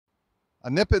A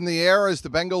nip in the air as the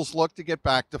Bengals look to get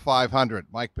back to 500.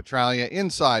 Mike Petraglia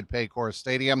inside Paycor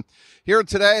Stadium. Here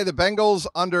today, the Bengals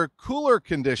under cooler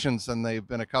conditions than they've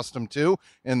been accustomed to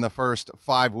in the first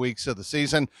 5 weeks of the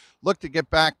season. Look to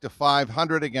get back to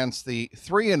 500 against the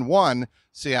 3-1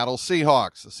 Seattle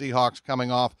Seahawks. The Seahawks coming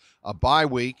off a bye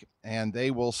week, and they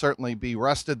will certainly be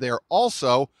rested. They're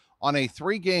also on a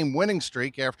 3-game winning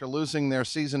streak after losing their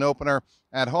season opener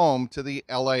at home to the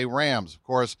LA Rams. Of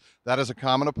course, that is a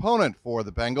common opponent for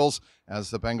the Bengals, as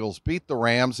the Bengals beat the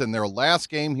Rams in their last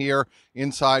game here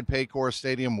inside Paycor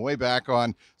Stadium way back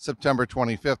on September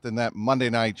 25th in that Monday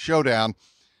night showdown.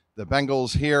 The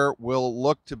Bengals here will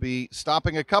look to be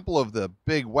stopping a couple of the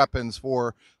big weapons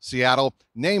for Seattle,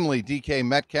 namely DK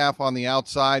Metcalf on the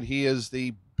outside. He is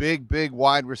the big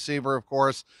wide receiver, of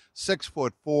course,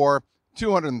 6'4",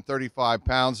 235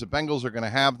 pounds. The Bengals are going to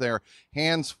have their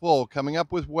hands full coming up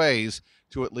with ways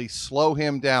to at least slow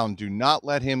him down. Do not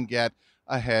let him get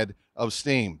ahead of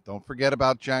steam. Don't forget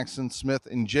about Jackson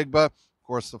Smith-Njigba. Of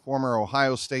course, the former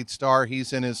Ohio State star.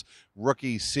 He's in his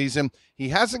rookie season. He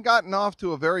hasn't gotten off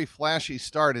to a very flashy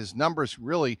start. His numbers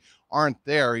really aren't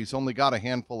there. He's only got a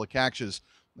handful of catches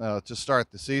to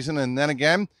start the season. And then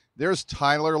again, there's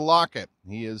Tyler Lockett.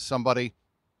 He is somebody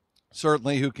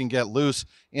certainly who can get loose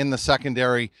in the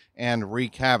secondary and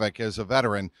wreak havoc as a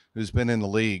veteran who's been in the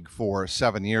league for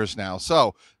 7 years now.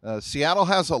 So Seattle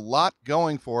has a lot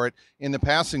going for it in the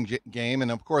passing game, and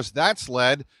of course that's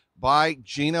led by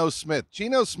Geno Smith.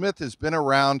 Geno Smith has been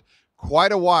around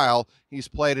quite a while. He's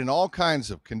played in all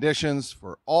kinds of conditions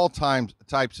for all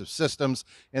types of systems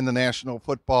in the National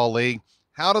Football League.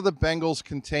 How do the Bengals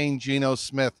contain Geno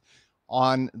Smith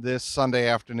on this Sunday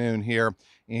afternoon here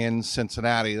in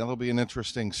Cincinnati? That'll be an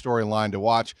interesting storyline to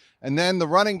watch. And then the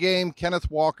running game,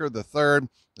 Kenneth Walker III,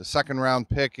 the second-round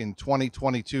pick in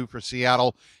 2022 for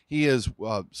Seattle. He is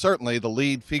certainly the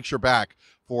lead feature back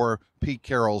for Pete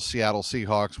Carroll's Seattle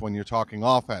Seahawks when you're talking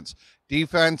offense.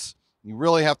 Defense, you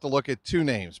really have to look at two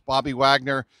names, Bobby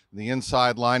Wagner, the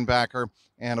inside linebacker,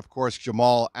 and, of course,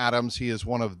 Jamal Adams. He is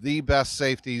one of the best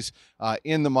safeties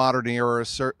in the modern era.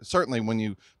 Certainly when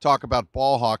you talk about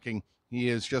ball hawking, he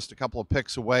is just a couple of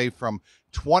picks away from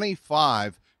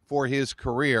 25 for his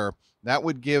career. That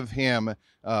would give him,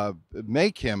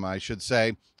 make him, I should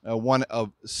say, one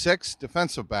of 6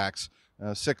 defensive backs,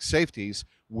 6 safeties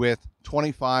with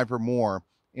 25 or more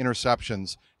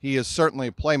interceptions. He is certainly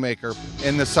a playmaker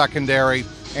in the secondary,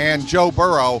 and Joe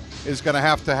Burrow is going to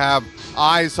have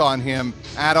eyes on him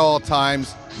at all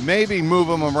times, maybe move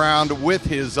him around with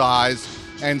his eyes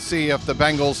and see if the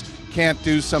Bengals can't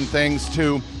do some things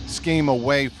to scheme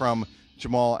away from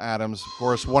Jamal Adams, of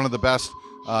course, one of the best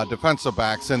defensive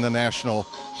backs in the National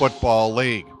Football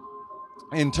League.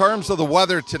 In terms of the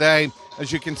weather today,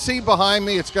 as you can see behind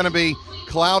me, it's going to be a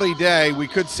cloudy day. We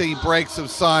could see breaks of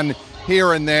sun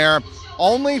here and there.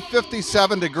 Only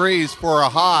 57 degrees for a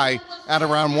high at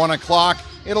around 1 o'clock.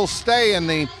 It'll stay in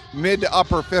the mid to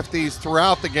upper 50s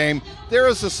throughout the game. There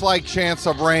is a slight chance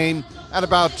of rain at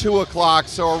about 2 o'clock,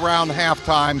 so around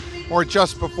halftime or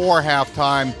just before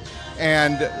halftime.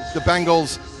 And the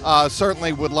Bengals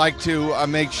certainly would like to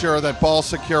make sure that ball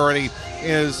security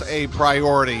is a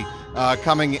priority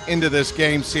coming into this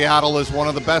game. Seattle is one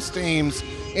of the best teams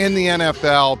in the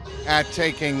NFL at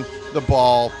taking the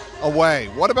ball away.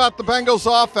 What about the Bengals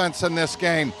offense in this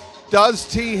game? Does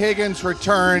T. Higgins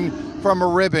return from a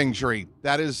rib injury?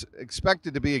 That is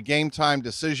expected to be a game-time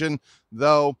decision,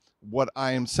 though what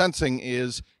I am sensing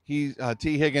is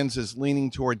T. Higgins is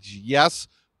leaning towards yes,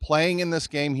 playing in this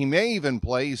game. He may even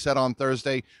play, he said on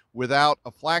Thursday, without a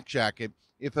flak jacket,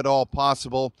 if at all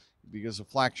possible, because a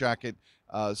flak jacket,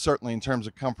 certainly in terms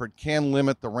of comfort, can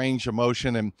limit the range of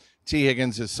motion, and T.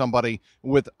 Higgins is somebody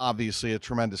with obviously a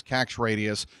tremendous catch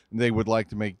radius. They would like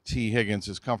to make T. Higgins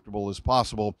as comfortable as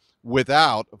possible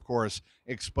without, of course,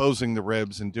 exposing the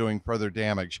ribs and doing further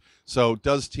damage. So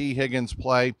does T. Higgins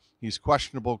play? He's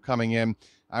questionable coming in.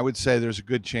 I would say there's a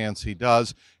good chance he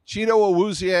does. Cheeto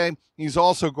Awuzie, he's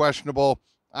also questionable.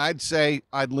 I'd say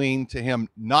I'd lean to him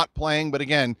not playing, but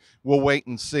again, we'll wait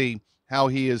and see how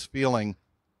he is feeling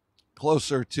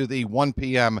closer to the 1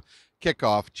 p.m.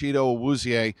 kickoff. Cheeto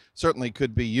Awuzie certainly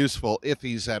could be useful if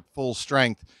he's at full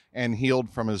strength and healed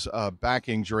from his back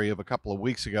injury of a couple of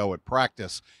weeks ago at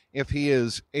practice. If he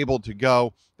is able to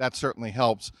go, that certainly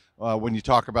helps when you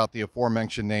talk about the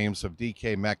aforementioned names of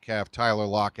DK Metcalf, Tyler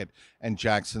Lockett, and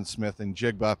Jackson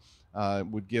Smith-Njigba.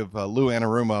 Would give Lou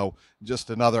Anarumo just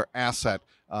another asset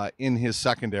in his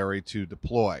secondary to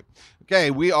deploy.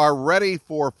 Okay, we are ready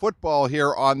for football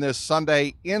here on this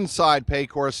Sunday inside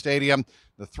Paycor Stadium.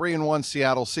 The 3-1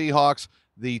 Seattle Seahawks,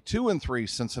 the 2-3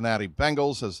 Cincinnati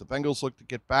Bengals as the Bengals look to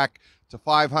get back to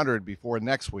 500 before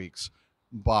next week's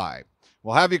bye.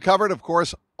 We'll have you covered, of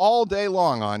course, all day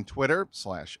long on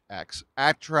Twitter/X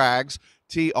 @Trags,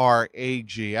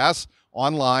 TRAGS,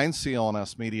 online,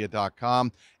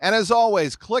 clnsmedia.com. And as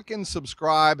always, click and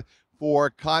subscribe for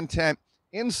content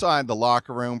inside the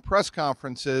locker room, press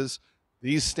conferences,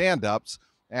 these stand-ups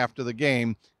after the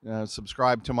game.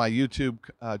 Subscribe to my YouTube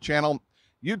channel,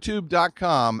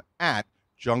 youtube.com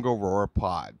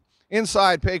 @JungleRoarPod.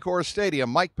 Inside Paycor Stadium,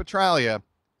 Mike Petraglia,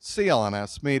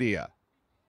 CLNS Media.